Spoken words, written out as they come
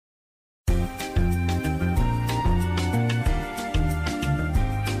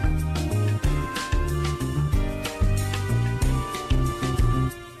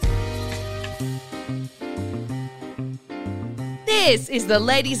This is the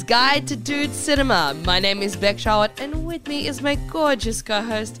Ladies' Guide to Dude Cinema. My name is Beck Charlotte, and with me is my gorgeous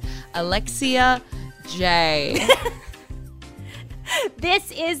co-host, Alexia J.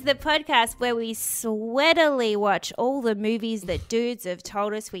 This is the podcast where we sweatily watch all the movies that dudes have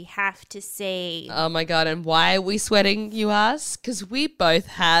told us we have to see. Oh my god, and why are we sweating, you ask? Because we both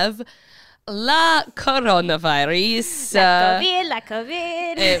have la coronavirus. La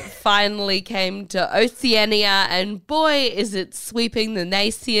COVID. It finally came to Oceania, and boy, is it sweeping the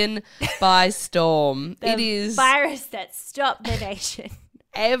nation by storm. The it is virus that stopped the nation.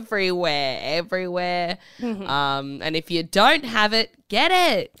 everywhere. And if you don't have it, get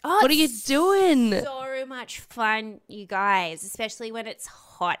it. Oh, what are you doing? So much fun, you guys, especially when it's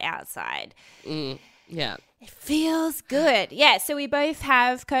hot outside. Yeah. It feels good. Yeah, so we both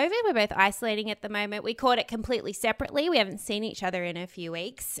have COVID. We're both isolating at the moment. We caught it completely separately. We haven't seen each other in a few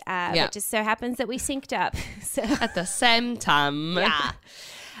weeks. It just so happens that we synced up. So At the same time. yeah.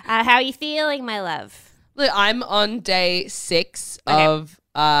 How are you feeling, my love? Look, I'm on day 6 of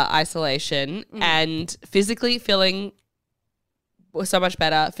isolation and physically feeling so much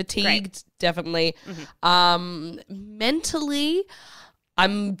better. Fatigued, definitely. Mentally,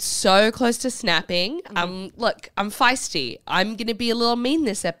 I'm so close to snapping. Look, I'm feisty. I'm going to be a little mean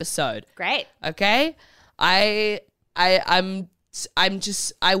this episode. Great. Okay? I went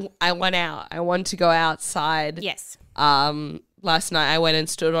out. I want to go outside. Yes. Last night I went and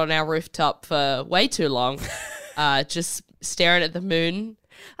stood on our rooftop for way too long, just staring at the moon.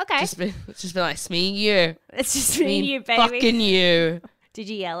 Okay. Just been like, it's me and you. It's just me and you, baby. Fucking you. Did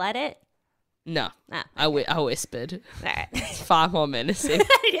you yell at it? No. Ah, I whispered. All right. It's far more menacing.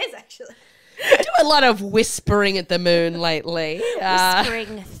 It is actually. I do a lot of whispering at the moon lately.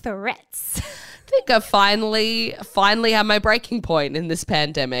 Whispering threats. I think I finally have my breaking point in this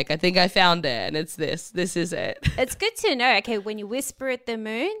pandemic. I think I found it, and it's this. This is it. It's good to know. Okay, when you whisper at the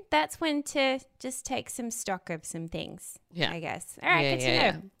moon, that's when to just take some stock of some things. Yeah. I guess. All right, good to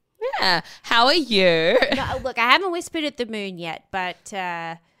know. Yeah. How are you? No, look, I haven't whispered at the moon yet, but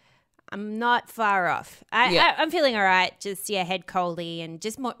I'm not far off. I'm feeling all right. Just head coldy and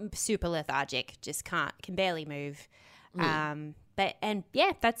just more super lethargic. Just can barely move.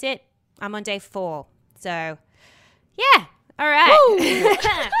 That's it. I'm on day 4. So, yeah. All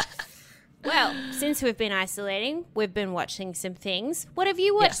right. Well, since we've been isolating, we've been watching some things. What have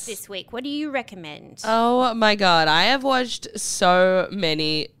you watched this week? What do you recommend? Oh, my God. I have watched so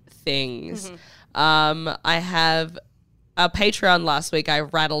many things. I have a Patreon last week. I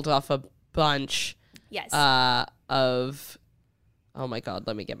rattled off a bunch Yes. of... Oh, my God.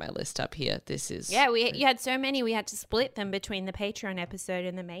 Let me get my list up here. This is... Yeah, you had so many, we had to split them between the Patreon episode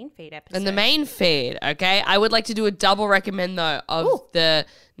and the main feed episode. And the main feed, okay? I would like to do a double recommend, though, of the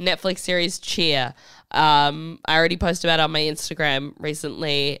Netflix series Cheer. I already posted about it on my Instagram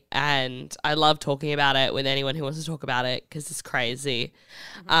recently, and I love talking about it with anyone who wants to talk about it because it's crazy.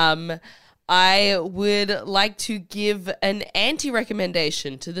 I would like to give an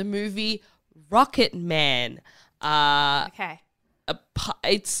anti-recommendation to the movie Rocket Man. Okay.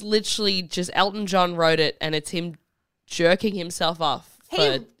 It's literally just Elton John wrote it, and it's him jerking himself off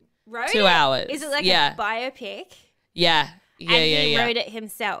for 2 hours. Is it like a biopic? Yeah. And he wrote it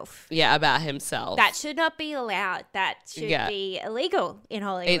himself. Yeah, about himself. That should not be allowed. That should be illegal in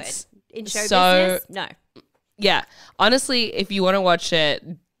Hollywood. In show so- business? No. Yeah. Honestly, if you want to watch it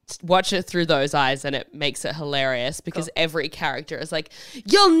through those eyes, and it makes it hilarious because every character is like,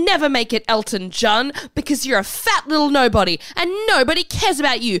 you'll never make it, Elton John, because you're a fat little nobody and nobody cares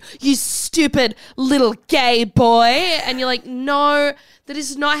about you, you stupid little gay boy. And you're like, no, that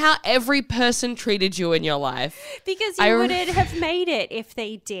is not how every person treated you in your life. Because you wouldn't have made it if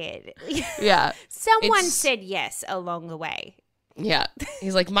they did. Yeah. Someone said yes along the way. Yeah.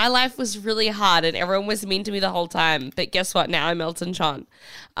 He's like, my life was really hard and everyone was mean to me the whole time. But guess what? Now I'm Elton John.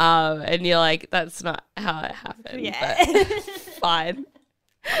 And you're like, that's not how it happened. Yeah. But fine.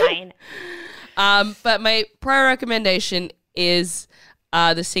 But my prior recommendation is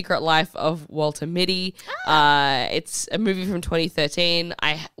The Secret Life of Walter Mitty. It's a movie from 2013.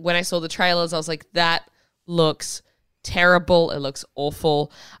 When I saw the trailers, I was like, that looks terrible. It looks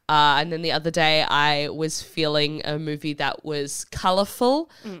awful. And then the other day I was feeling a movie that was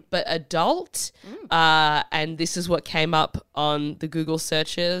colourful but adult. And this is what came up on the Google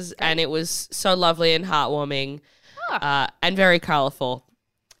searches. And it was so lovely and heartwarming and very colourful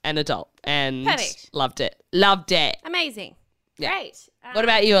and adult. And loved it. Loved it. Amazing. Yeah. Great. What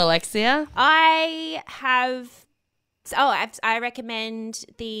about you, Alexia? I have I recommend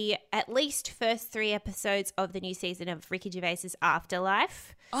the at least first 3 episodes of the new season of Ricky Gervais's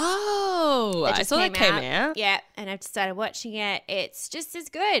Afterlife. Oh, I saw that came out. Yeah, and I've started watching it. It's just as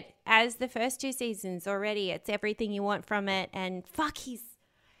good as the first 2 seasons already. It's everything you want from it. And fuck, he's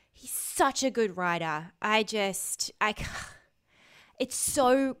such a good writer. It's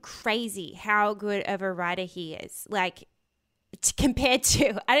so crazy how good of a writer he is. Like, compared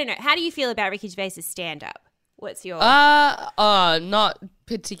to, I don't know, how do you feel about Ricky Gervais's stand-up? What's your... not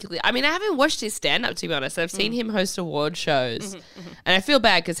particularly. I mean, I haven't watched his stand-up, to be honest. I've seen him host award shows. And I feel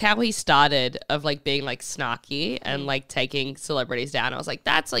bad because how he started of, like, being, like, snarky and, like, taking celebrities down, I was like,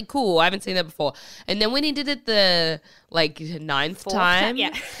 that's, like, cool. I haven't seen that before. And then when he did it the, like, 9th time,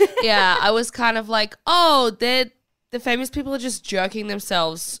 yeah, I was kind of like, oh, the famous people are just jerking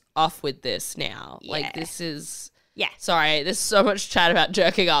themselves off with this now. Yeah. Like, this is... Yeah. Sorry, there's so much chat about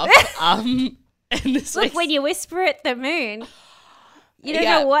jerking off. And this Look, when you whisper at the moon, you don't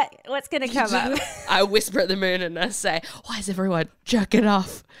know what's going to come up. I whisper at the moon and I say, why is everyone jerking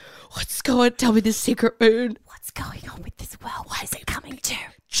off? Tell me the secret, moon. What's going on with this world? Why is it coming to?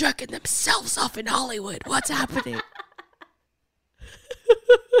 Jerking themselves off in Hollywood. What's happening?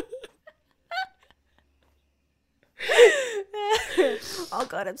 Oh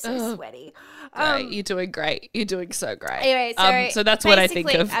God, I'm so sweaty. You're doing great. You're doing so great. Anyway, so that's what I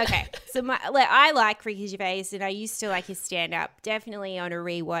think of. Okay, so I like Ricky Gervais, and I used to like his stand-up. Definitely on a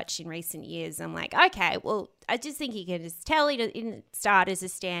rewatch in recent years, I'm like, okay, well, I just think he can just tell he didn't start as a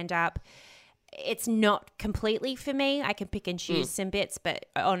stand-up. It's not completely for me. I can pick and choose some bits, but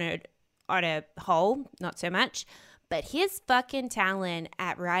on a whole, not so much. But his fucking talent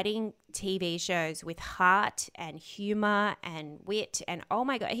at writing TV shows with heart and humor and wit and oh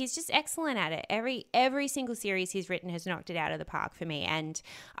my God, he's just excellent at it. Every single series he's written has knocked it out of the park for me. And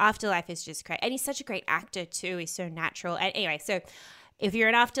Afterlife is just great. And he's such a great actor too. He's so natural. And anyway, so if you're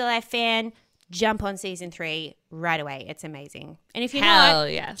an Afterlife fan, jump on season 3 right away. It's amazing. And if you're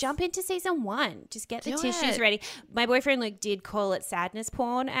not, jump into season 1. Just get the tissues ready. My boyfriend Luke did call it sadness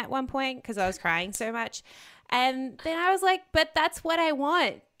porn at one point because I was crying so much. And then I was like, but that's what I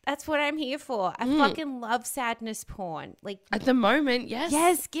want. That's what I'm here for. I fucking love sadness porn. Like at the moment, yes.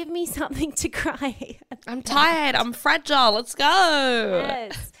 Yes, give me something to cry. I'm tired. I'm fragile. Let's go.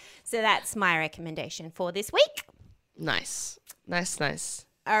 Yes. So that's my recommendation for this week. Nice.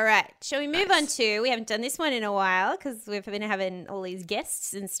 All right. Shall we move on to, we haven't done this one in a while because we've been having all these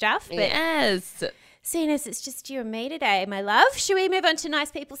guests and stuff. But yes. Seeing as it's just you and me today, my love, should we move on to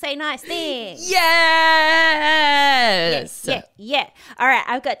nice people say nice things? Yes. Yeah. All right,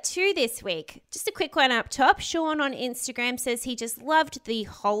 I've got 2 this week. Just a quick one up top. Sean on Instagram says he just loved the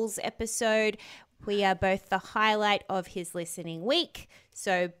Holes episode. We are both the highlight of his listening week.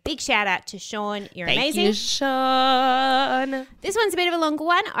 So big shout out to Sean. You're amazing. Thank you, Sean. This one's a bit of a longer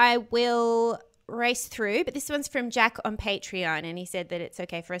one. I will race through, but this one's from Jack on Patreon, and he said that it's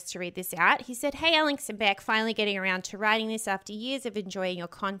okay for us to read this out. He said, "Hey Alex and Beck, finally getting around to writing this after years of enjoying your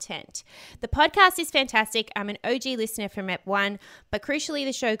content. The podcast is fantastic. I'm an OG listener from Ep 1, but crucially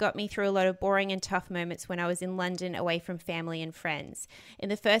the show got me through a lot of boring and tough moments when I was in London away from family and friends. In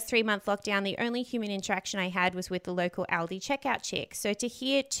the first 3-month lockdown, the only human interaction I had was with the local Aldi checkout chick. So to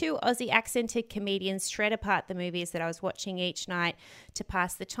hear 2 Aussie accented comedians shred apart the movies that I was watching each night to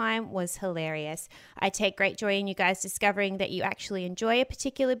pass the time was hilarious. I take great joy in you guys discovering that you actually enjoy a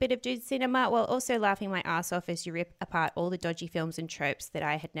particular bit of dude cinema while also laughing my ass off as you rip apart all the dodgy films and tropes that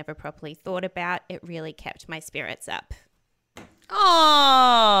I had never properly thought about. It really kept my spirits up."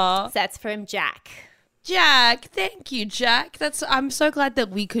 Aww. So that's from Jack. Jack, thank you, Jack. I'm so glad that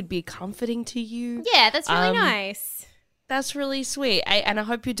we could be comforting to you. Yeah, that's really nice. That's really sweet. And I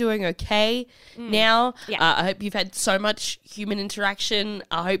hope you're doing okay now. Yeah. I hope you've had so much human interaction.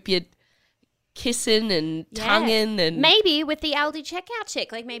 I hope you're kissing and tonguing and maybe with the Aldi checkout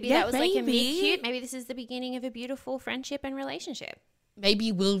chick. Like maybe that was like a meet cute. Maybe this is the beginning of a beautiful friendship and relationship.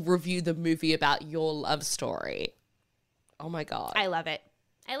 Maybe we'll review the movie about your love story. Oh my God. I love it.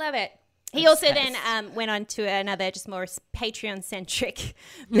 He also then went on to another just more Patreon-centric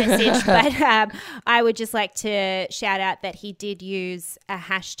message, but I would just like to shout out that he did use a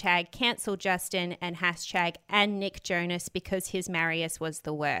hashtag cancel Justin and hashtag and Nick Jonas because his Marius was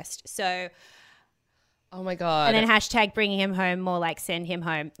the worst. So, oh my God. And then hashtag bringing him home, more like send him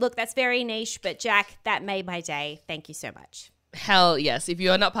home. Look, that's very niche, but Jack, that made my day. Thank you so much. Hell yes. If you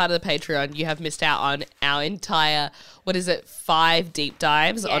are not part of the Patreon, you have missed out on our entire, 5 deep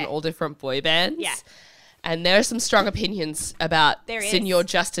dives on all different boy bands. Yeah. And there are some strong opinions about Senor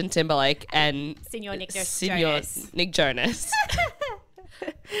Justin Timberlake and Senor Nick Jonas.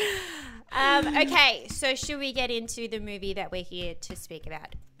 Okay, so should we get into the movie that we're here to speak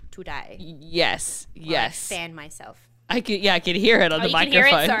about today? Yes. I fan myself. I can hear it on the you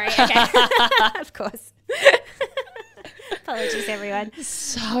microphone. Can hear it? Sorry. Okay. Of course. Apologies, everyone.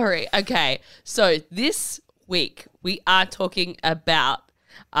 Sorry. Okay. So this week we are talking about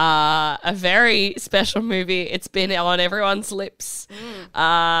a very special movie. It's been on everyone's lips.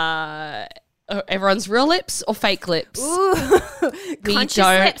 Everyone's real lips or fake lips? Ooh. Conscious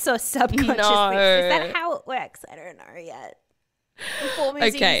lips or subconscious lips? Is that how it works? I don't know yet. I'm 4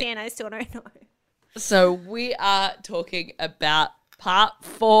 movies in, I still don't know. So we are talking about part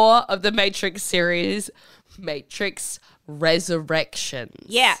 4 of the Matrix series, Matrix Resurrections.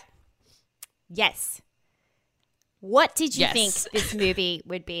 Yeah. Yes. What did you think this movie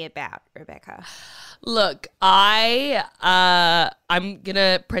would be about, Rebecca? Look, I'm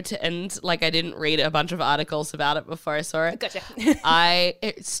gonna pretend like I didn't read a bunch of articles about it before I saw it. Gotcha. I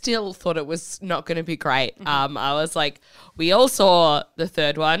still thought it was not gonna be great. I was like, we all saw the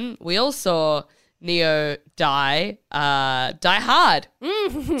third one. We all saw Neo die hard,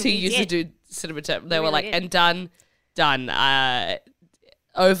 to use a dude cinema term. They were like, and done,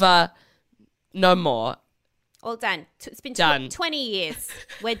 over, no more. All done. It's been done. 20 years.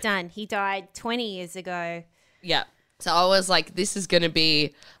 We're done. He died 20 years ago. Yeah. So I was like, this is going to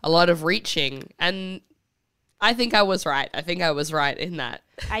be a lot of reaching. And I think I was right. I think I was right in that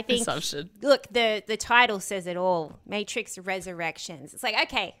assumption. Look, the title says it all. Matrix Resurrections. It's like,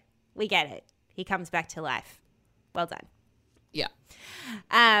 okay, we get it. He comes back to life. Well done. Yeah.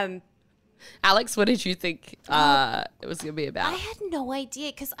 Alex, what did you think it was going to be about? I had no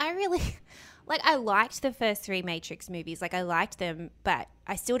idea because I really... I liked the first 3 Matrix movies. I liked them, but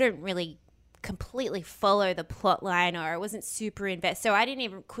I still don't really completely follow the plot line, or I wasn't super invested. So I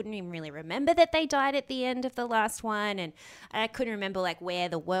couldn't even really remember that they died at the end of the last one, and I couldn't remember where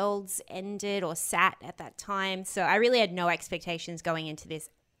the worlds ended or sat at that time. So I really had no expectations going into this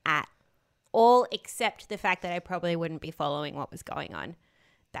at all, except the fact that I probably wouldn't be following what was going on.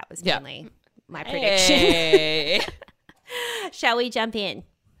 That was mainly my prediction. Hey. Shall we jump in?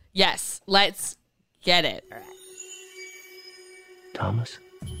 Yes, let's get it. All right. Thomas?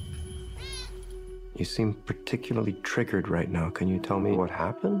 You seem particularly triggered right now. Can you tell me what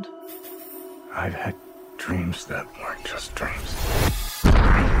happened? I've had dreams that weren't just dreams.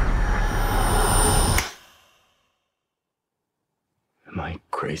 Am I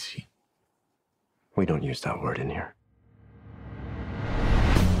crazy? We don't use that word in here.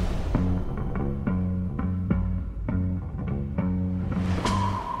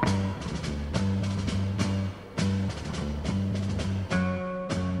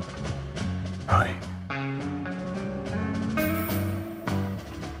 Hi.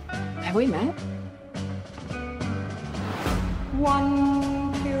 Have we met?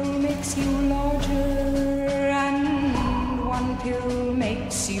 One pill makes you larger and one pill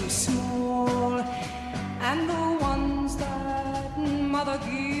makes you small. And the ones that mother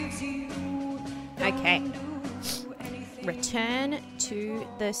gives you Okay. Return to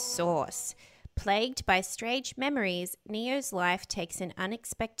the source. Plagued by strange memories, Neo's life takes an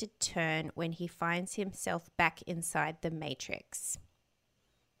unexpected turn when he finds himself back inside the Matrix.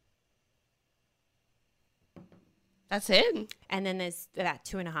 That's it. And then there's about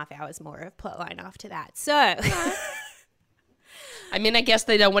 2.5 hours more of plotline after that. So, I mean, I guess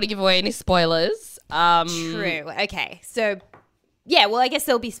they don't want to give away any spoilers. True. Okay. So, yeah, well, I guess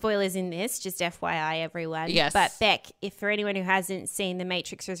there'll be spoilers in this, just FYI, everyone. Yes. But Beck, if for anyone who hasn't seen The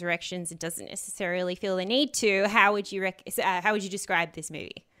Matrix Resurrections and doesn't necessarily feel the need to, how would you describe this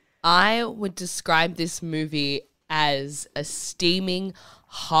movie? I would describe this movie as a steaming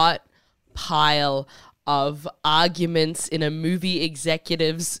hot pile of arguments in a movie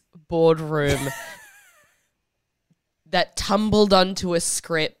executive's boardroom that tumbled onto a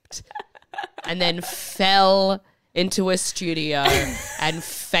script and then fell into a studio and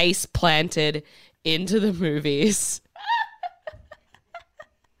face planted into the movies.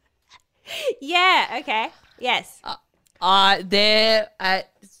 Yeah, okay. Yes. There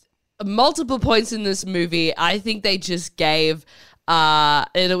at multiple points in this movie, I think they just gave and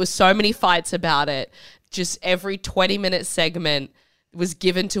there was so many fights about it. Just every 20-minute segment was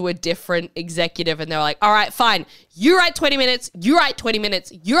given to a different executive and they were like, all right, fine. You write 20 minutes, you write 20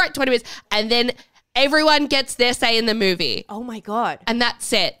 minutes, you write 20 minutes, and then everyone gets their say in the movie. Oh my God. And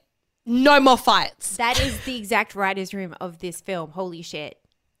that's it. No more fights. That is the exact writer's room of this film. Holy shit.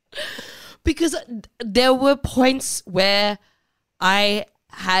 Because there were points where I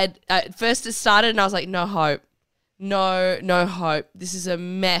had, at first it started and I was like, no hope. No hope. This is a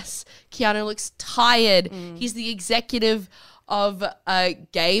mess. Keanu looks tired. He's the executive of a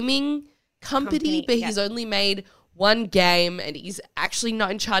gaming company, but yeah. he's only made one game and he's actually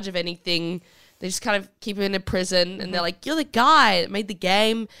not in charge of anything. They just kind of keep him in a prison and they're like, you're the guy that made the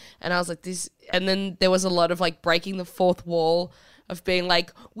game. And I was like, this. And then there was a lot of like breaking the fourth wall of being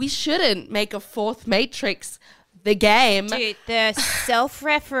like, we shouldn't make a fourth Matrix the game. Dude, the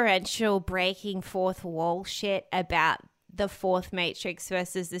self-referential breaking fourth wall shit about the fourth Matrix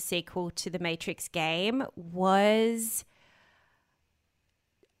versus the sequel to the Matrix game was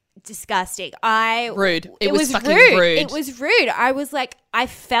disgusting. Rude. It was fucking rude. rude. It was rude. I was like, I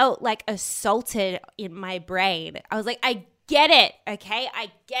felt like assaulted in my brain. I was like, I get it, okay?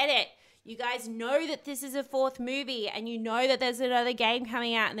 I get it. You guys know that this is a fourth movie and you know that there's another game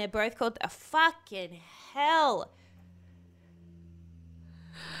coming out and they're both called the fucking hell.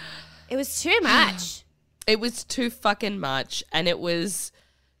 It was too much. It was too fucking much, and it was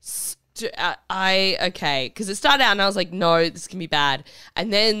because it started out and I was like, no, this can be bad,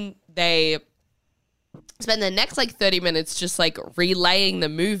 and then they spend the next like 30 minutes just like relaying the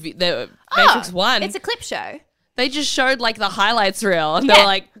movie, the Matrix 1. It's a clip show. They just showed like the highlights reel, and they were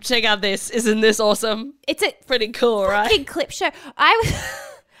like, check out this, isn't this awesome? It's a Pretty cool, right? fucking clip show. I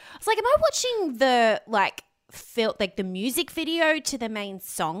was like, am I watching the the music video to the main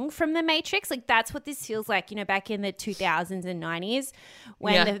song from The Matrix? Like, that's what this feels like, you know, back in the 2000s and 90s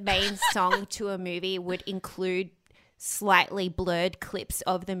when the main song to a movie would include slightly blurred clips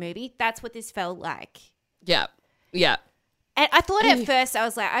of the movie. That's what this felt like. Yeah. Yeah. And I thought at first, I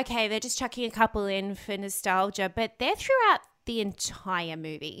was like, okay, they're just chucking a couple in for nostalgia, but they're throughout the entire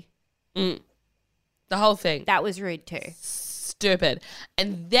movie. The whole thing. That was rude too. Stupid.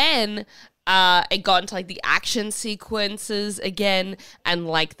 And then it got into like the action sequences again and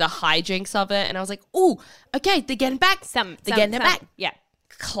like the hijinks of it. And I was like, oh, okay, they're getting back. They're getting it back. Yeah.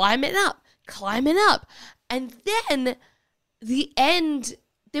 Climbing up. And then the end,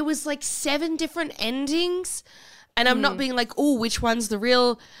 there was like 7 different endings. And I'm not being like, oh, which one's the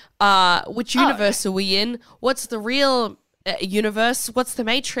real, which universe are we in? What's the real universe? What's the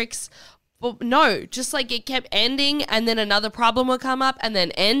Matrix? Well, no, just like it kept ending and then another problem will come up and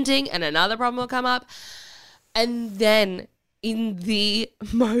then ending and another problem will come up. And then in the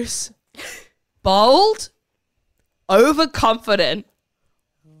most bold, overconfident,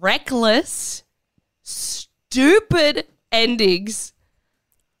 reckless, stupid endings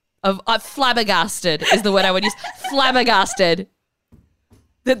of flabbergasted is the word I would use. Flabbergasted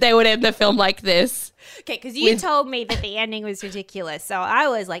that they would end the film like this. Okay, because you told me that the ending was ridiculous. So I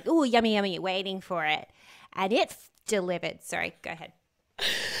was like, oh, yummy, yummy, waiting for it. And it delivered. Sorry, go ahead.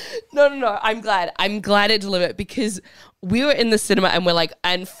 No. I'm glad it delivered because we were in the cinema and we're like,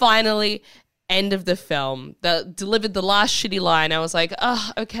 and finally, end of the film. Delivered the last shitty line. I was like,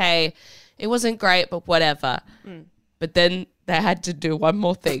 oh, okay. It wasn't great, but whatever. But then they had to do one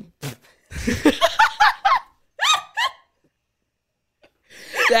more thing.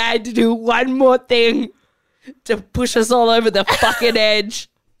 They had to do one more thing to push us all over the fucking edge.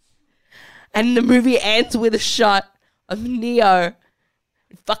 And the movie ends with a shot of Neo,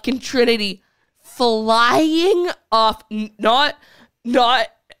 fucking Trinity, flying off, not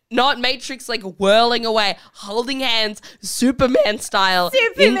Matrix like whirling away, holding hands, Superman style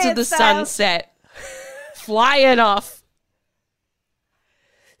into the sunset, flying off.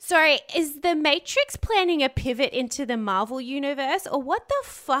 Sorry, is the Matrix planning a pivot into the Marvel universe, or what the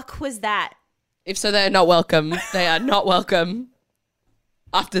fuck was that? If so, they are not welcome. They are not welcome.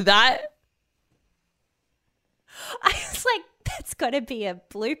 After that, I was like, that's got to be a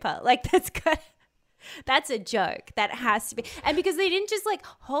blooper. Like, that's a joke. That has to be. And because they didn't just like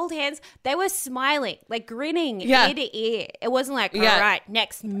hold hands, they were smiling, like grinning ear to ear. It wasn't like, all right,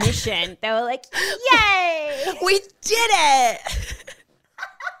 next mission. They were like, yay! we did it!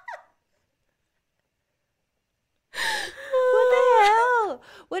 What the hell?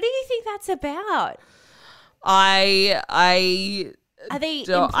 What do you think that's about? I Are they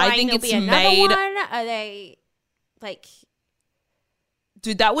don't- implying I think there'll it's be another made- one? Are they like?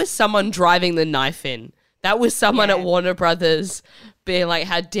 Dude, that was someone driving the knife in. That was someone Yeah. at Warner Brothers being like,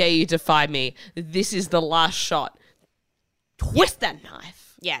 how dare you defy me? This is the last shot. Twist that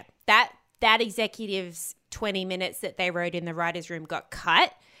knife. Yeah, that executive's 20 minutes that they wrote in the writer's room got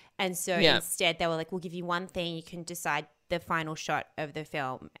cut. And so instead they were like, we'll give you one thing. You can decide the final shot of the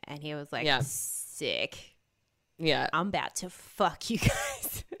film. And he was like, sick. Yeah. I'm about to fuck you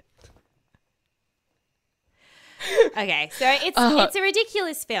guys. Okay, so it's a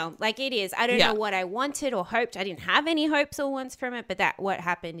ridiculous film. Like, it is. I don't know what I wanted or hoped. I didn't have any hopes or wants from it, but that what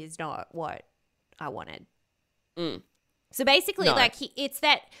happened is not what I wanted. So basically, No. like, it's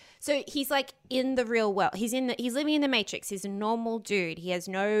that So he's like in the real world. He's living in the Matrix. He's a normal dude. He has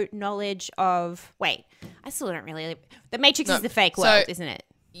no knowledge of. Wait, I still don't really. The Matrix is the fake world, isn't it?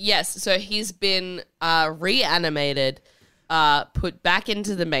 Yes. So he's been reanimated, put back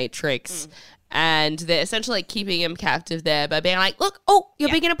into the Matrix, and they're essentially like keeping him captive there by being like, "Look, you're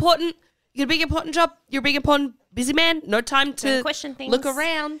big and important. You got a big important job. You're a big important busy man. No time to question things. Look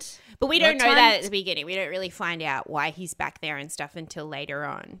around." But we don't know that at the beginning. We don't really find out why he's back there and stuff until later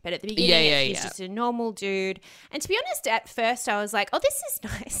on. But at the beginning, he's just a normal dude. And to be honest, at first I was like, oh, this is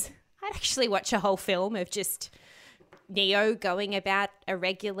nice. I'd actually watch a whole film of just Neo going about a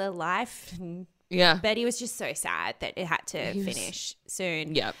regular life. But he was just so sad that it had to finish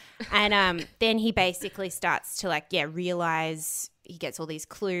soon. Yep. And then he basically starts to realize he gets all these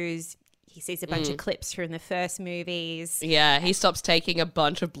clues. He sees a bunch of clips from the first movies. Yeah, he stops taking a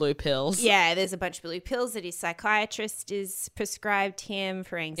bunch of blue pills. Yeah, there's a bunch of blue pills that his psychiatrist is prescribed him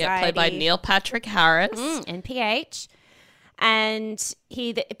for anxiety. Yeah, played by Neil Patrick Harris. NPH. And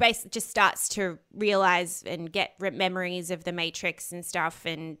he basically just starts to realize and get memories of the Matrix and stuff.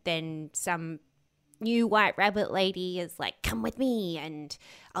 And then some new white rabbit lady is like, come with me and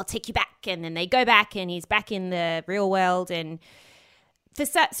I'll take you back. And then they go back and he's back in the real world. And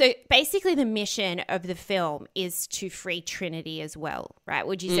so basically the mission of the film is to free Trinity as well, right?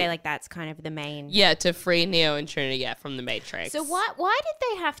 Would you say that's kind of the main? Yeah, to free Neo and Trinity from the Matrix. So why did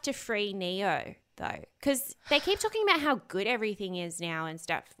they have to free Neo though? Because they keep talking about how good everything is now and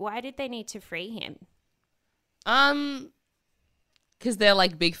stuff. Why did they need to free him? Because they're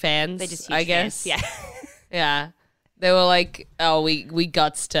like big fans. They're just huge I guess. fans. Yeah. Yeah. They were like, oh, we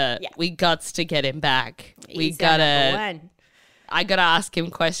guts to get him back. I gotta ask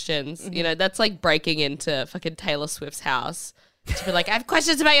him questions. You know, that's like breaking into fucking Taylor Swift's house to be like, I have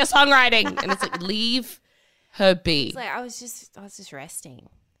questions about your songwriting, and it's like, leave her be. It's like I was just resting.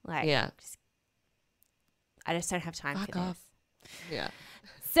 Like, I just don't have time for off. this.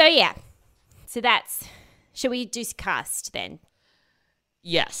 Yeah. So that's. Should we do cast then?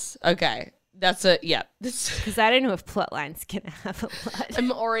 Yes. Okay. That's a Because I don't know if Plotline's gonna have a lot.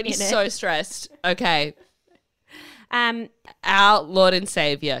 I'm already so stressed. Okay. Our Lord and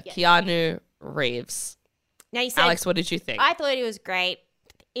Savior, Keanu Reeves. Now you said, Alex, what did you think? I thought he was great.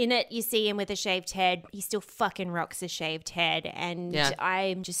 In it, you see him with a shaved head. He still fucking rocks a shaved head. And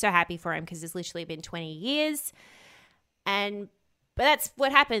I'm just so happy for him because it's literally been 20 years. But that's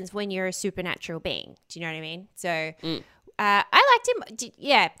what happens when you're a supernatural being. Do you know what I mean? So I liked him.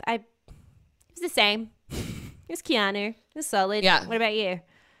 It was the same. It was Keanu. It was solid. Yeah. What about you?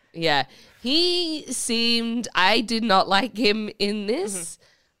 Yeah. I did not like him in this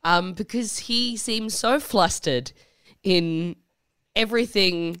because he seemed so flustered in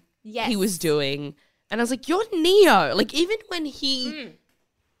everything he was doing. And I was like, you're Neo. Like, even when he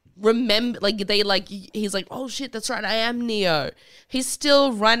he's like, oh shit, that's right, I am Neo. He's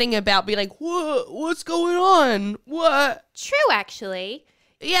still running about being like, what's going on? What? True, actually.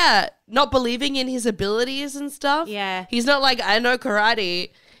 Yeah. Not believing in his abilities and stuff. Yeah. He's not like, I know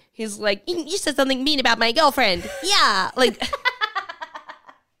karate. He's like, you said something mean about my girlfriend. Yeah. Like.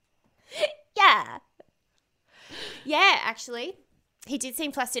 Yeah. Yeah, actually. He did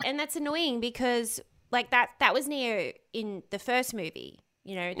seem flustered. And that's annoying because, like, that was Neo in the first movie.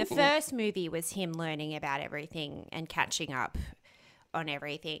 You know, the first movie was him learning about everything and catching up on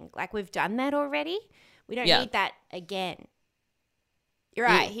everything. Like, we've done that already. We don't need that again. You're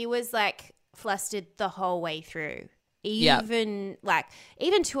right. He was, like, flustered the whole way through. Even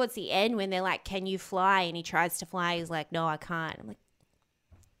towards the end when they're like, can you fly? And he tries to fly. He's like, no, I can't. I'm like,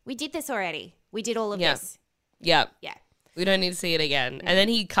 we did this already. We did all of this. Yeah. Yeah. We don't need to see it again. And then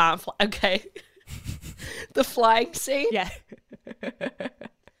he can't fly. Okay. The flying scene. Yeah.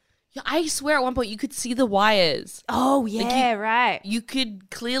 I swear at one point you could see the wires. Oh, yeah, right. You could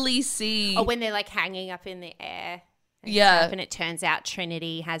clearly see. Oh, when they're like hanging up in the air. And it turns out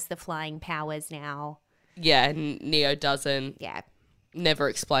Trinity has the flying powers now. Yeah, and Neo doesn't. Yeah. Never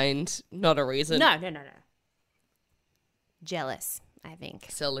explained. Not a reason. No. Jealous, I think.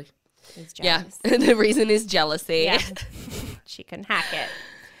 Silly. He's jealous. Yeah. The reason is jealousy. Yeah. She can hack it.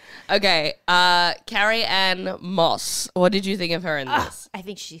 Okay. Carrie Ann Moss. What did you think of her in this? I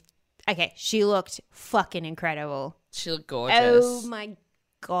think she looked fucking incredible. She looked gorgeous. Oh my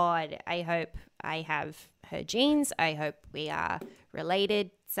God. I hope I have her genes. I hope we are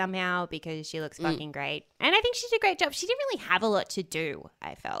related somehow because she looks fucking great. And I think she did a great job. She didn't really have a lot to do,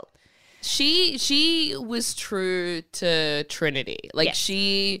 I felt. She was true to Trinity. Like,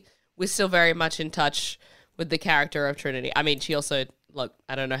 she was still very much in touch with the character of Trinity. I mean, she also look,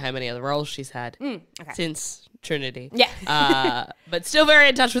 I don't know how many other roles she's had okay. since Trinity. Yeah. But still very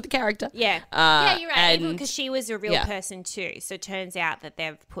in touch with the character. Yeah. Yeah, you're right. And Because she was a real person too. So it turns out that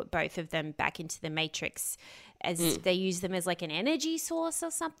they've put both of them back into the Matrix as they use them as like an energy source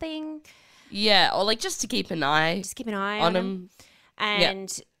or something. yeah, or like just to keep an eye Just keep an eye on on them. him.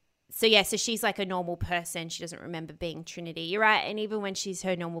 And so she's like a normal person. She doesn't remember being Trinity. You're right. And even when she's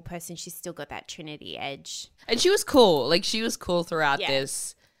her normal person, she's still got that Trinity edge. And she was cool. Like, she was cool throughout Yeah.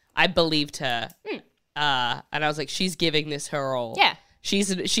 this. I believed her. And I was like, she's giving this her all. Yeah.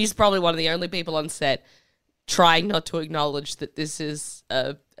 She's probably one of the only people on set trying not to acknowledge that this is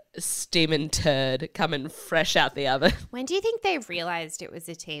a steaming turd coming fresh out the oven. When do you think they realized it was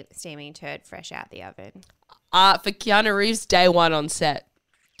a steaming turd fresh out the oven? For Keanu Reeves, day one on set.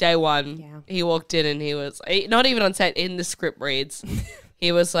 Day one, Yeah. he walked in and he was, not even on set, in the script reads,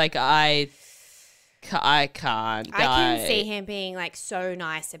 he was like, I can't. I can see him being like so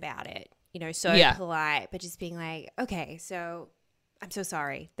nice about it, so Yeah. polite, but just being like, okay, so I'm so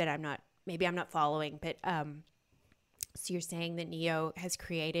sorry that maybe I'm not following, but so you're saying that Neo has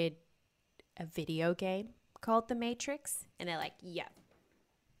created a video game called The Matrix? And they're like, yeah.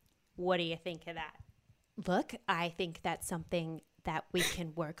 What do you think of that? Look, I think that's something that we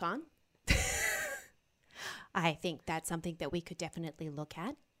can work on. I think that's something that we could definitely look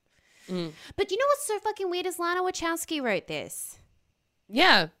at. But you know what's so fucking weird is Lana Wachowski wrote this.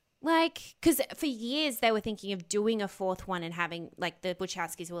 Yeah. Like, because for years they were thinking of doing a fourth one and having, like, the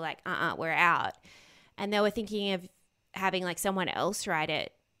Wachowskis were like, we're out. And they were thinking of having, like, someone else write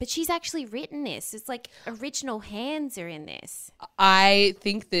it. But she's actually written this. It's like original hands are in this. I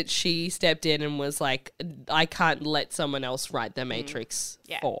think that she stepped in and was like, I can't let someone else write The Matrix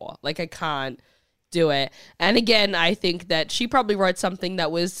 4. Like, I can't do it. And again, I think that she probably wrote something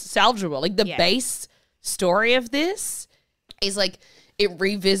that was salvageable. Like, the base story of this is like, it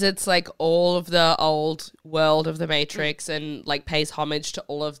revisits like all of the old world of The Matrix and like pays homage to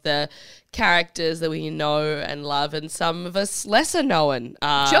all of the characters that we know and love, and some of us lesser known.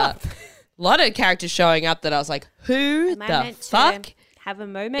 Sure. A lot of characters showing up that I was like, who Am I the meant fuck? to have a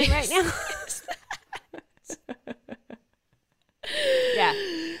moment right now? Yeah.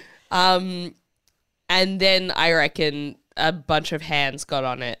 And then I reckon a bunch of hands got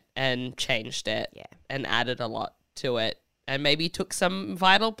on it and changed it and added a lot to it and maybe took some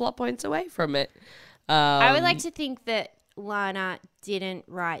vital plot points away from it. I would like to think that Lana didn't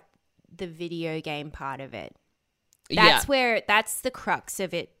write the video game part of it. That's that's the crux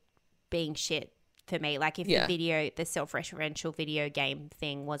of it being shit for me. Like if the self-referential video game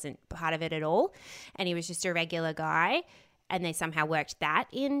thing wasn't part of it at all and he was just a regular guy and they somehow worked that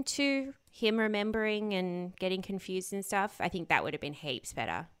into him remembering and getting confused and stuff, I think that would have been heaps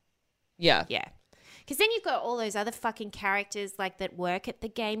better. Yeah. Yeah. Because then you've got all those other fucking characters like that work at the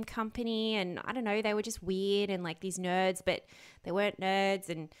game company and I don't know, they were just weird and like these nerds, but they weren't nerds,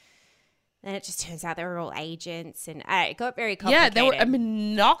 and then it just turns out they were all agents and it got very complicated. Yeah, they were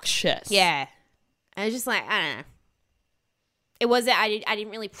obnoxious. Yeah. I was just like, I don't know. It was I didn't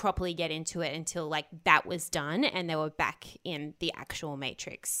really properly get into it until like that was done and they were back in the actual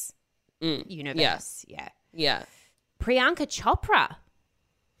Matrix universe. Yeah. Yeah. Priyanka Chopra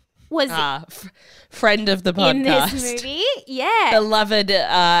was friend of the podcast. in this movie. Yeah. Beloved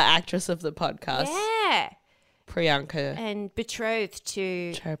actress of the podcast. Yeah. Priyanka. And betrothed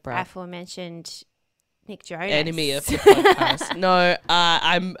to Chopra. aforementioned Nick Jonas. Enemy of the podcast. No,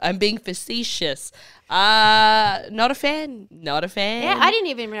 I'm being facetious. Not a fan. Not a fan. Yeah, I didn't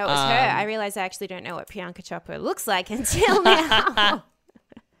even know it was her. I realized I actually don't know what Priyanka Chopra looks like until now.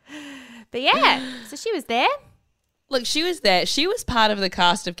 But yeah, so she was there. Look, she was there. She was part of the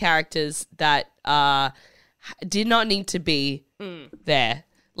cast of characters that did not need to be there.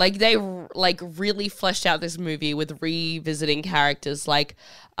 Like they really fleshed out this movie with revisiting characters. Like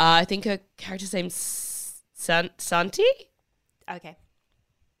I think her character's name's Santi. Okay.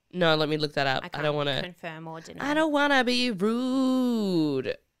 No, let me look that up. I don't want to confirm or deny. I don't want to be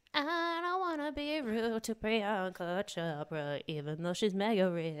rude. I don't want to be rude to Priyanka Chopra, even though she's mega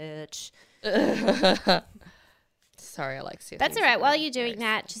rich. Sorry, Alexia. That's all right. While you're doing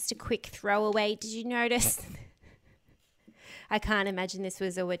that, just a quick throwaway. Did you notice? I can't imagine this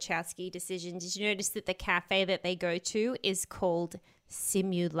was a Wachowski decision. Did you notice that the cafe that they go to is called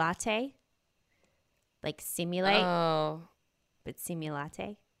Simulate? Like simulate, Oh, but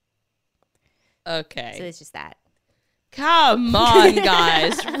Simulate. okay. So it's just that. Come on,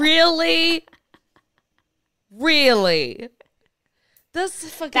 guys. Really? Really? That's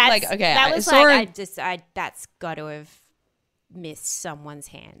fucking like, okay, That I was saw like, her- that's got to have missed someone's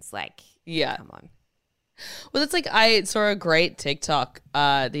hands. Like, Yeah. come on. Well, it's like I saw a great TikTok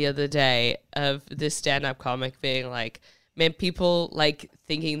the other day of this stand-up comic being like, man, people like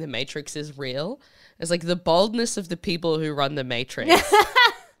thinking the Matrix is real. It's like the boldness of the people who run the Matrix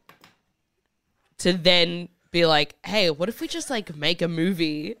to then be like, hey, what if we just like make a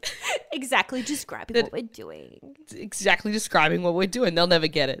movie Exactly describing what we're doing. exactly describing what we're doing? They'll never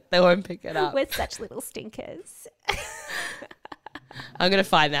get it. They won't pick it up. We're such little stinkers. I'm going to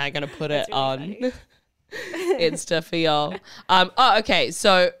find that. I'm going to put it really on Insta for y'all. Okay.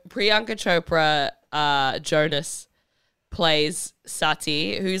 So Priyanka Chopra, Jonas plays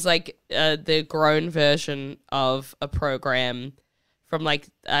Sati, who's like the grown version of a program from like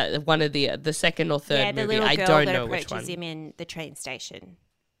one of the second or third Yeah, the movie. little I girl don't that know which one. approaches him in the train station.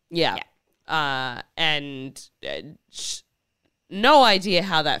 Yeah. And no idea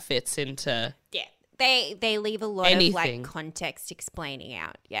how that fits into. Yeah. They leave a lot Anything. of like context explaining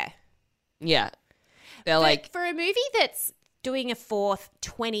out. Yeah. Yeah. They're But like, for a movie that's doing a fourth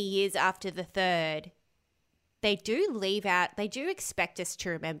 20 years after the third, they do expect us to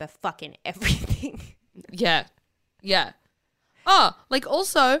remember fucking everything. yeah. Yeah. Oh, like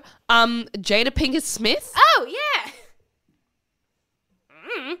also, Jada Pinkett Smith. Oh, yeah.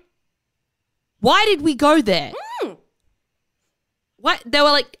 Why did we go there? Mm. What? They were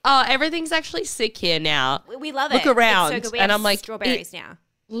like, oh, everything's actually sick here now. We love Look it. around, It's so good. We and have I'm like, strawberries now.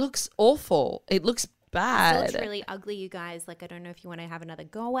 Looks awful. It looks It bad. looks really ugly, you guys. Like, I don't know if you want to have another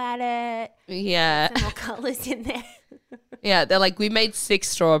go at it. Yeah. Some more colors in there. Yeah. They're like, we made 6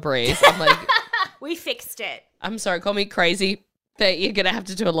 strawberries. I'm like, We fixed it. I'm sorry, call me crazy. But you're going to have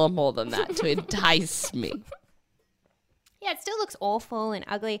to do a lot more than that to entice me. Yeah, it still looks awful and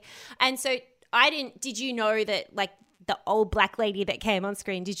ugly. And so did you know that like the old black lady that came on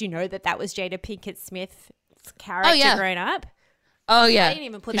screen, did you know that was Jada Pinkett Smith's character grown up? Oh, yeah. I didn't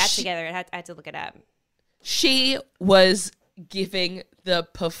even put that together. I had to look it up. She was giving the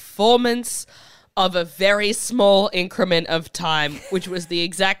performance of a very small increment of time, which was the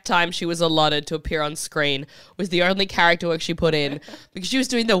exact time she was allotted to appear on screen, was the only character work she put in, because she was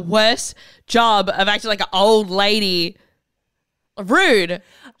doing the worst job of acting like an old lady. Rude.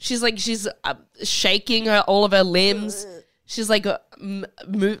 She's shaking all of her limbs. She's like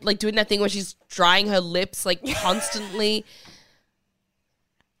like doing that thing where she's drying her lips like constantly.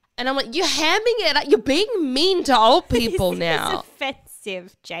 And I'm like, you're hamming it. You're being mean to old people now. It's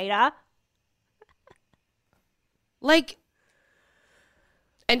offensive, Jada. Like,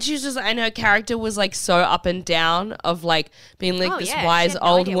 and she's just, and her character was like so up and down of like being like this yeah, she wise had no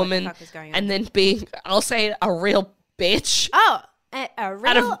old idea what the woman, fuck was going on. and then being, I'll say it, a real bitch. Oh, a Out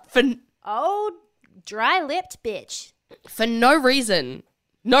real of old dry-lipped bitch. for no reason.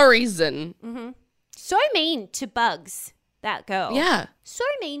 No reason. So mean to Bugs, that girl. Yeah. So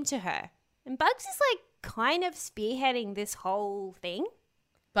mean to her. And Bugs is like kind of spearheading this whole thing.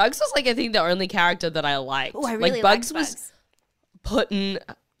 Bugs was like, I think, the only character that I liked. Oh, I really like, liked Bugs was putting,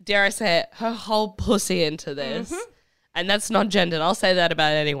 dare I say it, her whole pussy into this. And that's not gendered. I'll say that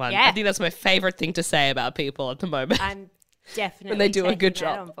about anyone. Yeah. I think that's my favorite thing to say about people at the moment. I'm definitely When they do a good taking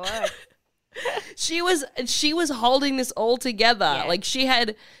that job. on board. She was holding this all together. Yeah. Like, she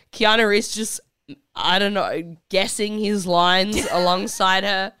had Keanu Reeves just, I don't know, guessing his lines alongside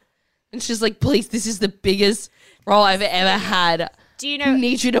her. And she's like, please, this is the biggest role I've ever had. Do you I know?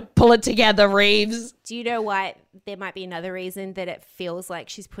 need you to pull it together, Reeves. Do you know why there might be another reason that it feels like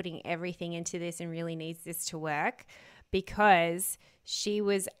she's putting everything into this and really needs this to work? Because she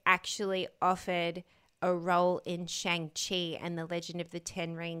was actually offered a role in Shang-Chi and the Legend of the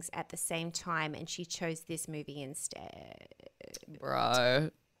Ten Rings at the same time, and she chose this movie instead. Bro.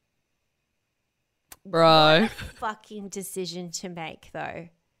 Fucking decision to make, though.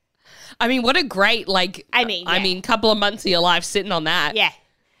 I mean, what a great, like, couple of months of your life sitting on that. Yeah.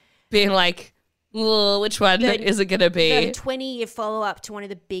 Being like, which one is it going to be? The 20-year follow-up to one of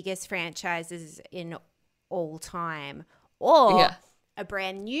the biggest franchises in all time, or a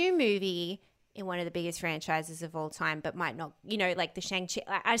brand new movie in one of the biggest franchises of all time, but might not, like the Shang-Chi.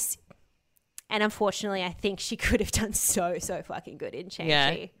 And unfortunately, I think she could have done so fucking good in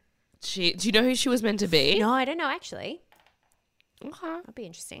Shang-Chi. Yeah. Do you know who she was meant to be? No, I don't know, actually. Okay. That'd be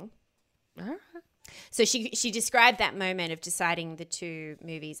interesting. All right. So she described that moment of deciding the two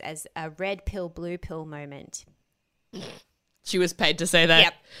movies as a red pill, blue pill moment. She was paid to say that.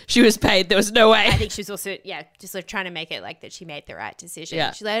 Yep. She was paid. There was no way. I think she was also, just like trying to make it like that she made the right decision.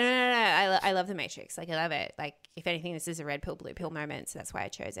 Yeah. She's like, no, I love The Matrix. Like, I love it. Like, if anything, this is a red pill, blue pill moment, so that's why I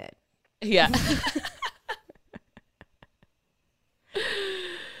chose it. Yeah.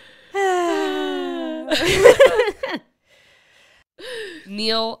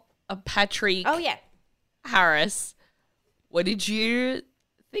 Neil Patrick Oh, yeah. Harris. What did you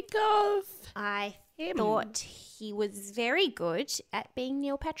think of? I thought he was very good at being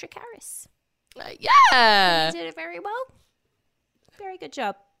Neil Patrick Harris. Yeah. He did it very well. Very good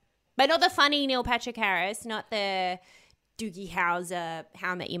job. But not the funny Neil Patrick Harris, not the Doogie Howser,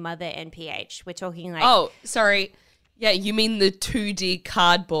 How I Met Your Mother NPH. We're talking like... Oh, sorry. Yeah, you mean the 2D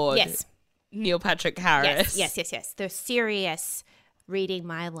cardboard Yes. Neil Patrick Harris. Yes. The serious reading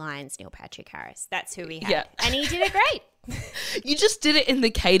my lines Neil Patrick Harris. That's who we had. Yeah. And he did it great. You just did it in the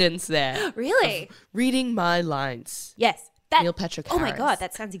cadence there. Really? Reading my lines. Yes. Neil Patrick Oh my Harris. God,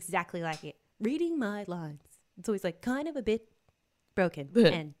 that sounds exactly like it. Reading my lines. It's always like kind of a bit broken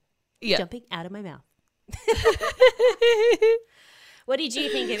and Yeah. jumping out of my mouth. What did you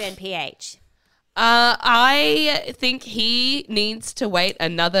think of NPH? I think he needs to wait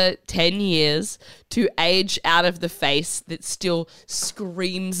another 10 years to age out of the face that still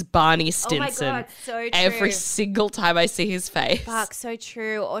screams Barney Stinson. Oh my God, so true. Every single time I see his face. Fuck, so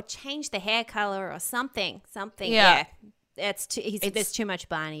true. Or change the hair color or something. Yeah. There's too much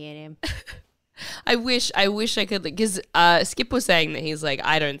Barney in him. I wish I could, because Skip was saying that he's like,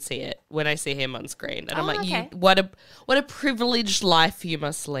 I don't see it when I see him on screen, and I'm like, okay. what a privileged life you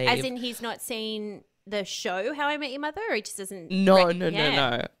must lead. As in, he's not seen the show How I Met Your Mother, or he just doesn't.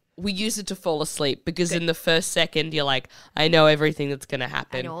 No. We use it to fall asleep because in the first second you're like, I know everything that's going to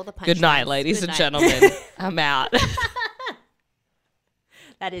happen. I know all the Good night, punchlines. ladies Good and night. gentlemen. I'm out.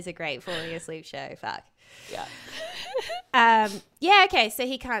 That is a great falling asleep show. Fuck. Yeah. Yeah. Okay. So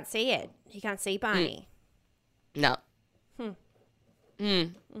he can't see it. He can't see Barney. No.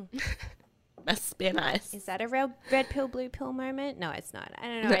 Must be nice. Is that a real red pill, blue pill moment? No, it's not. I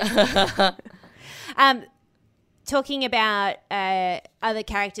don't know. Talking about other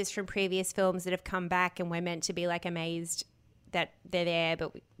characters from previous films that have come back and we're meant to be like amazed that they're there,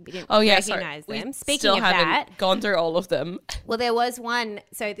 but we didn't recognize them. We Speaking still of haven't that, gone through all of them. well, there was one.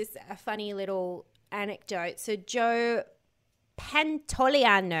 So this a funny little anecdote. So Joe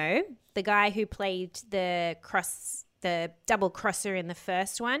Pantoliano, the guy who played the double crosser in the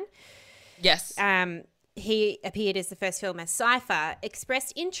first one, Yes. he appeared as the first film as Cypher,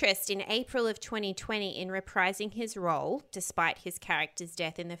 expressed interest in April of 2020 in reprising his role despite his character's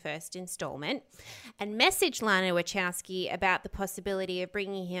death in the first installment, and messaged Lana Wachowski about the possibility of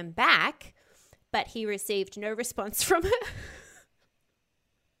bringing him back, but he received no response from her.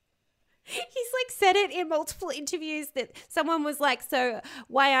 He's like said it in multiple interviews that someone was like, so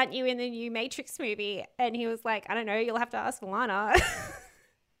why aren't you in the new Matrix movie? And he was like, I don't know, you'll have to ask Lana.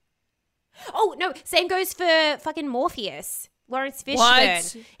 Oh, no, same goes for fucking Morpheus. Lawrence Fishburne.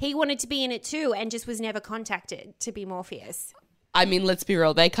 What? He wanted to be in it too and just was never contacted to be Morpheus. I mean, let's be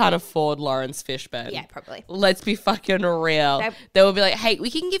real. They can't afford Lawrence Fishburne. Yeah, probably. Let's be fucking real. They- They will be like, hey,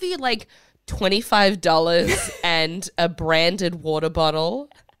 we can give you like $25 and a branded water bottle.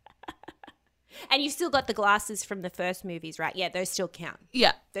 And you've still got the glasses from the first movies, right? Yeah, those still count.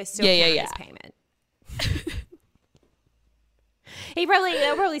 Yeah. Those still count as payment. They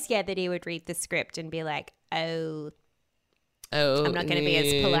were probably scared that he would read the script and be like, oh, Oh, I'm not going to be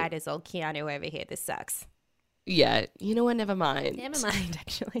as polite as old Keanu over here. This sucks. Yeah. You know what? Never mind. Never mind,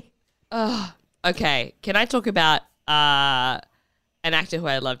 actually. Oh, okay. Can I talk about an actor who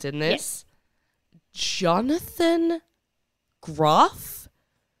I loved in this? Yes. Jonathan Groff,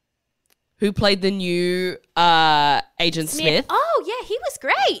 who played the new Agent Smith. Oh, yeah, he was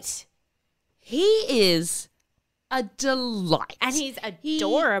great. He is a delight. And he's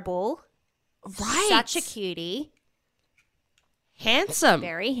adorable. Right. Such a cutie. Handsome.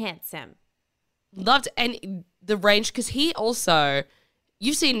 Very handsome. Loved and the range, because he also,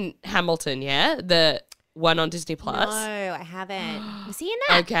 you've seen Hamilton, yeah? The one on Disney Plus. No, I haven't. Was he in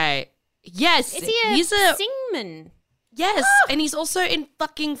that? Okay. Yes. Is he he's a Singman? Yes, and he's also in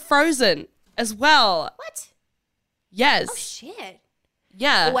fucking Frozen as well. What? Yes. Oh, shit.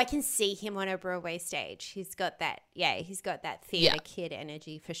 Yeah. Oh, I can see him on a Broadway stage. He's got that, he's got that theatre kid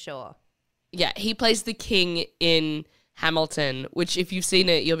energy for sure. Yeah, he plays the king in Hamilton, which if you've seen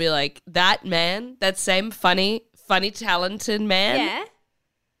it, you'll be like, that man, that same funny, talented man Yeah.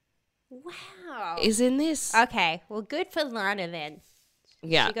 Wow. is in this. Okay, well, good for Lana then.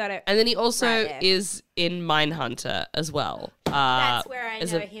 Yeah. She got it And then he also right there. is in Mindhunter as well. That's where I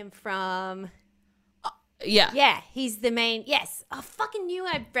as know a- him from. Yeah. Yeah, he's the main. Yes, I fucking knew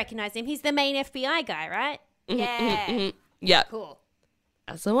I'd recognize him. He's the main FBI guy, right? Yeah. Yeah. Cool.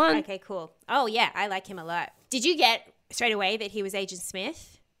 That's the one. Okay, cool. Oh, yeah, I like him a lot. Did you get straight away that he was Agent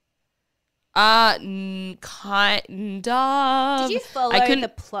Smith? Kind of. Did you follow I couldn't. the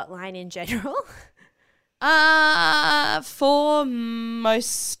plot line in general? For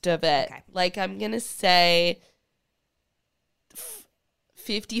most of it. Okay. Like, I'm going to say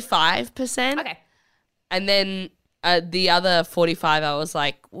 55%. Okay. And then the other 45, I was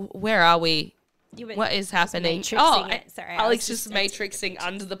like, where are we? You were What is happening? matrixing it. Sorry, I Alex was just just matrixing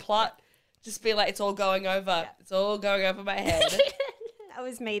under the plot. Just be like, it's all going over. It's all going over my head. That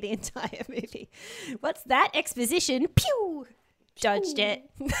was me the entire movie. What's that? Exposition. Pew! Dodged it.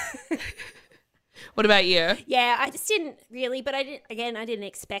 What about you? Yeah, I just didn't really, but I didn't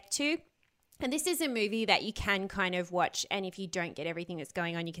expect to. And this is a movie that you can kind of watch, and if you don't get everything that's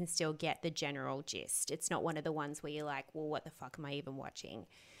going on, you can still get the general gist. It's not one of the ones where you're like, well, what the fuck am I even watching?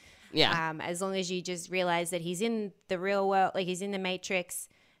 Yeah. As long as you just realize that he's in the real world, like he's in the Matrix,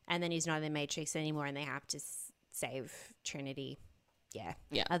 and then he's not in the Matrix anymore, and they have to save Trinity. Yeah.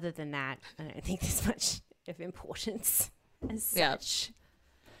 Yeah. Other than that, I don't think there's much of importance as Yeah. such.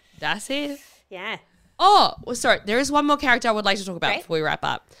 That's it. Yeah. Oh, well, sorry. There is one more character I would like to talk about Great. before we wrap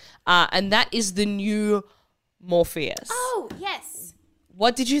up. And that is the new Morpheus. Oh, yes.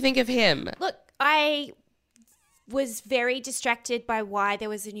 What did you think of him? Look, I was very distracted by why there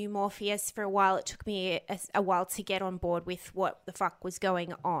was a new Morpheus for a while. It took me a while to get on board with what the fuck was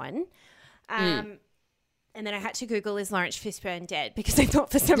going on. And then I had to Google, is Lawrence Fishburne dead? Because I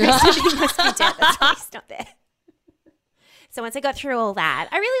thought for some reason he must be dead. That's why he's not there. So once I got through all that,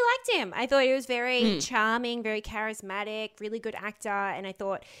 I really liked him. I thought he was very charming, very charismatic, really good actor. And I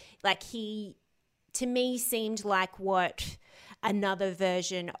thought like he, to me, seemed like what another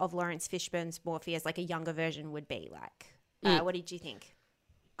version of Lawrence Fishburne's Morpheus, like a younger version, would be like. What did you think?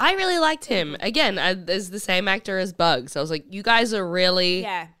 I really liked him. Again, as the same actor as Bugs. I was like, you guys are really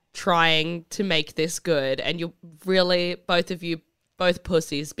Yeah. trying to make this good. And you're really, both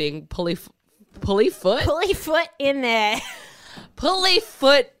pussies being pulley foot? Pulley foot in there. Pulley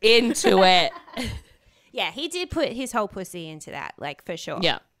foot into it. Yeah, he did put his whole pussy into that, like for sure.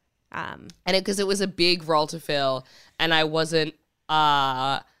 Yeah. And because it was a big role to fill, and I wasn't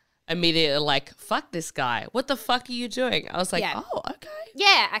immediately like, fuck this guy. What the fuck are you doing? I was like, Yeah. oh, okay.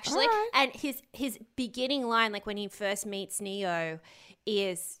 Yeah, actually. All right. And his beginning line, like when he first meets Neo,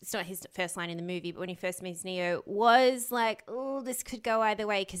 it's not his first line in the movie, but when he first meets Neo, was like, oh, this could go either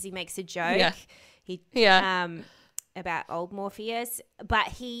way, because he makes a joke. Yeah. About old Morpheus,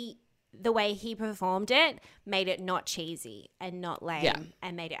 but the way he performed it made it not cheesy and not lame,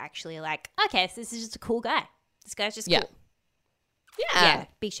 and made it actually like, okay, so this is just a cool guy. This guy's just cool. Yeah.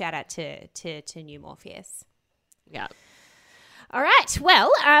 Big shout out to new Morpheus. Yeah. All right.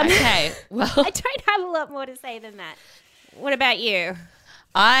 Well, Okay. Well, I don't have a lot more to say than that. What about you?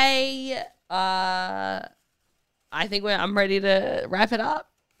 I think I'm ready to wrap it up.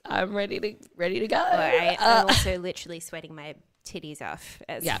 I'm ready to go. I'm also literally sweating my titties off.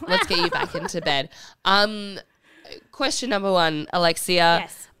 Yeah, let's get you back into bed. Question number 1, Alexia.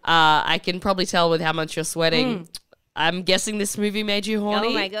 Yes. I can probably tell with how much you're sweating. I'm guessing this movie made you horny.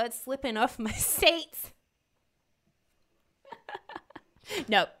 Oh my God, slipping off my seats.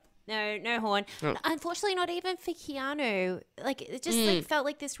 Nope. No horn. Oh. Unfortunately, not even for Keanu. Like it just like felt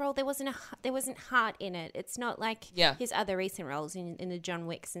like this role there wasn't heart in it. It's not like his other recent roles in the John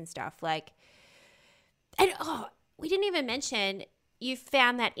Wicks and stuff. Like, and we didn't even mention, you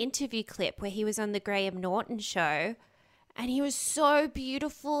found that interview clip where he was on the Graham Norton show, and he was so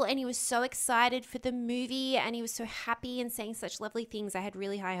beautiful and he was so excited for the movie and he was so happy and saying such lovely things. I had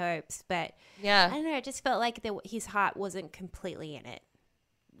really high hopes, but I don't know. It just felt like his heart wasn't completely in it.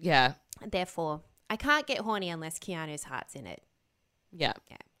 Yeah. Therefore, I can't get horny unless Keanu's heart's in it. Yeah.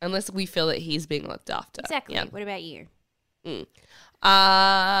 Unless we feel that he's being looked after. Exactly. Yeah. What about you?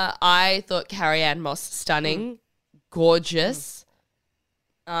 I thought Carrie-Anne Moss stunning, gorgeous.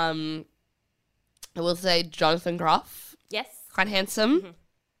 I will say Jonathan Groff, Yes. quite handsome.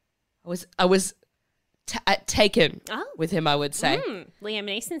 I was taken with him, I would say. Liam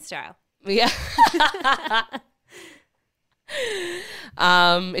Neeson style. Yeah.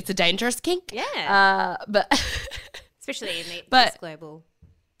 It's a dangerous kink. Yeah. But Especially in but- this global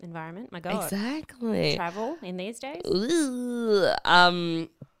environment. My God. exactly. Travel in these days. Ooh.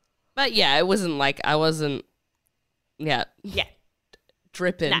 But yeah, it wasn't like I wasn't. Yeah. Yeah.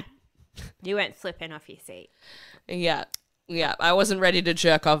 Dripping. Nah. You weren't flipping off your seat. Yeah. Yeah. I wasn't ready to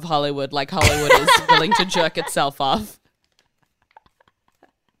jerk off Hollywood like Hollywood is willing to jerk itself off.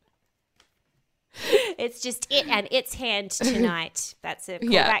 It's just it and its hand tonight. That's a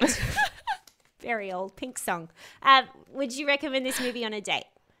callback to very old Pink song. Would you recommend this movie on a date?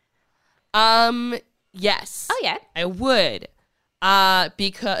 Yes. Oh yeah. I would.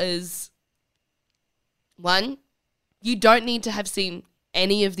 Because one, you don't need to have seen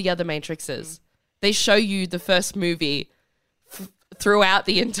any of the other Matrixes they show you the first movie throughout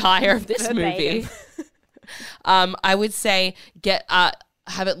the entire of this movie. I would say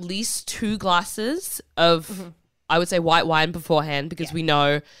have at least 2 glasses of, I would say, white wine beforehand, because we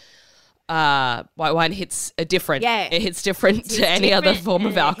know white wine hits a different. Yeah, it hits different to any other form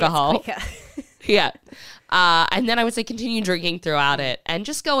of alcohol. Yeah. And then I would say continue drinking throughout it and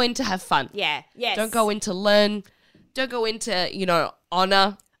just go in to have fun. Yeah. Yes. Don't go in to learn. Don't go into,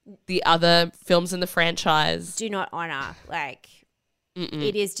 honor the other films in the franchise. Do not honor. Like,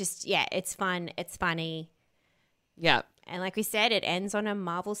 it is just, it's fun. It's funny. Yeah. And like we said, it ends on a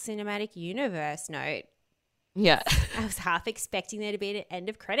Marvel Cinematic Universe note. Yeah. I was half expecting there to be an end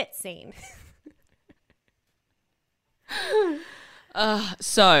of credits scene.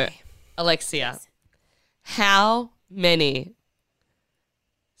 So, Alexia, how many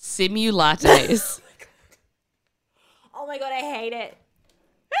simulates oh my God, I hate it.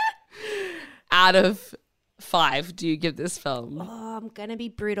 out of 5 do you give this film? Oh, I'm going to be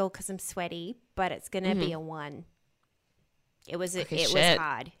brutal because I'm sweaty, but it's going to be a 1. It was was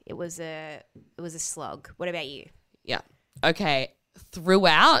hard. It was a slog. What about you? Yeah. Okay.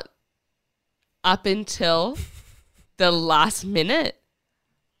 Throughout, up until the last minute,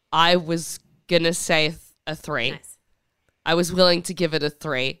 I was gonna say a 3. Nice. I was willing to give it a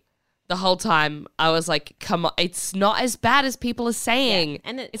 3. The whole time I was like, come on, it's not as bad as people are saying. Yeah.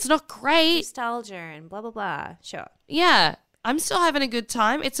 And it's not great. Nostalgia and blah, blah, blah. Sure. Yeah. I'm still having a good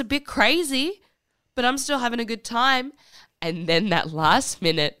time. It's a bit crazy, but I'm still having a good time. And then that last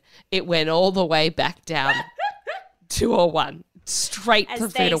minute, it went all the way back down to a 1. Straight through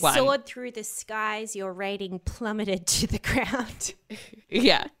to 1. As they soared through the skies, your rating plummeted to the ground.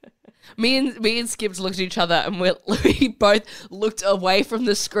 Yeah. Me and Skips looked at each other and we both looked away from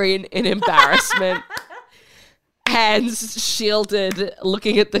the screen in embarrassment. Hands shielded,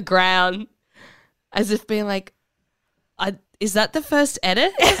 looking at the ground as if being like, is that the first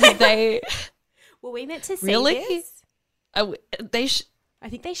edit? Were we meant to see really? this? I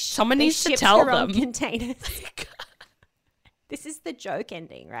think someone needs to tell them. Containers. This is the joke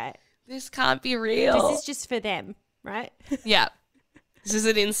ending, right? This can't be real. This is just for them, right? Yeah. This is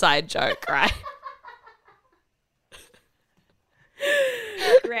an inside joke, right?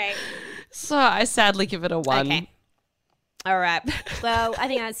 Great. So I sadly give it a 1. Okay. All right. Well, I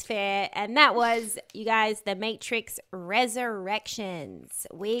think that's fair. And that was, you guys, The Matrix Resurrections.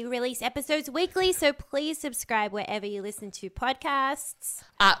 We release episodes weekly, so please subscribe wherever you listen to podcasts.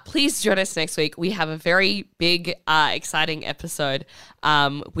 Please join us next week. We have a very big, exciting episode.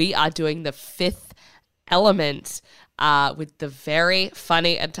 We are doing The Fifth Element with the very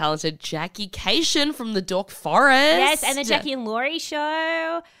funny and talented Jackie Cation from the Dork Forest. Yes, and the Jackie and Laurie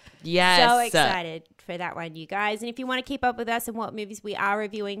show. Yes. So excited for that one, you guys. And if you want to keep up with us and what movies we are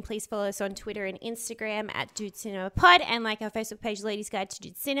reviewing, please follow us on Twitter and Instagram at Dude Cinema Pod, and like our Facebook page, Ladies Guide to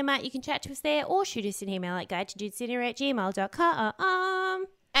Dude Cinema. You can chat to us there or shoot us an email at guidetodudecinema@gmail.com.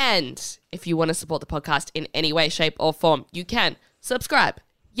 And if you want to support the podcast in any way, shape, or form, you can subscribe.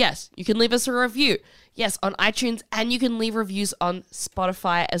 Yes, you can leave us a review. Yes, on iTunes, and you can leave reviews on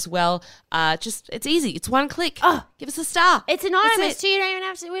Spotify as well. It's easy. It's 1 click. Oh, give us a star. It's anonymous too. We don't even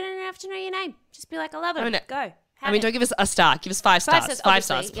have to know your name. Just be like, I love it. Go. Don't give us a star. Give us 5 stars. 5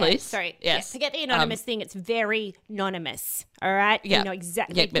 stars, please. Yeah, sorry. Yes. Yeah, forget the anonymous thing. It's very anonymous. All right. Yeah. You know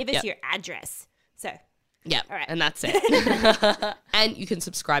exactly. Give us your address. So. Yeah, all right. And that's it. And you can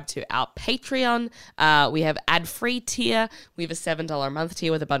subscribe to our Patreon. We have ad-free tier. We have a $7 a month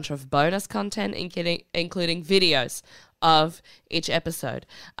tier with a bunch of bonus content, including videos of each episode.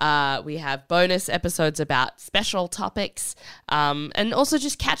 We have bonus episodes about special topics, and also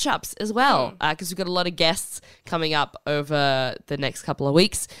just catch-ups as well, because we've got a lot of guests coming up over the next couple of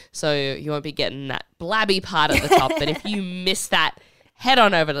weeks, so you won't be getting that blabby part at the top. But if you miss that, head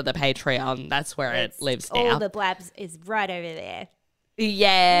on over to the Patreon. That's where it lives now. All the blabs is right over there.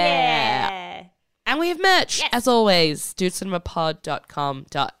 Yeah. And we have merch, as always,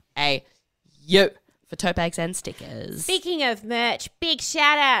 dudecinemapod.com.au for tote bags and stickers. Speaking of merch, big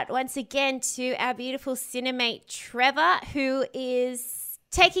shout out once again to our beautiful cinemate Trevor, who is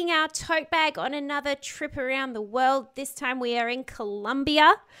taking our tote bag on another trip around the world. This time we are in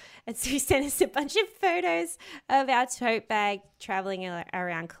Colombia. And so he sent us a bunch of photos of our tote bag traveling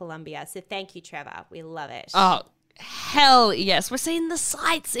around Colombia. So thank you, Trevor. We love it. Oh, hell yes. We're seeing the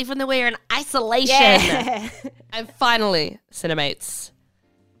sights even though we're in isolation. Yeah. And finally, Cinemates,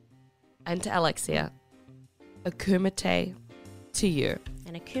 and to Alexia, a kumite to you.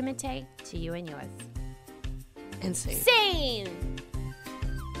 And a kumite to you and yours. And scene. Scene!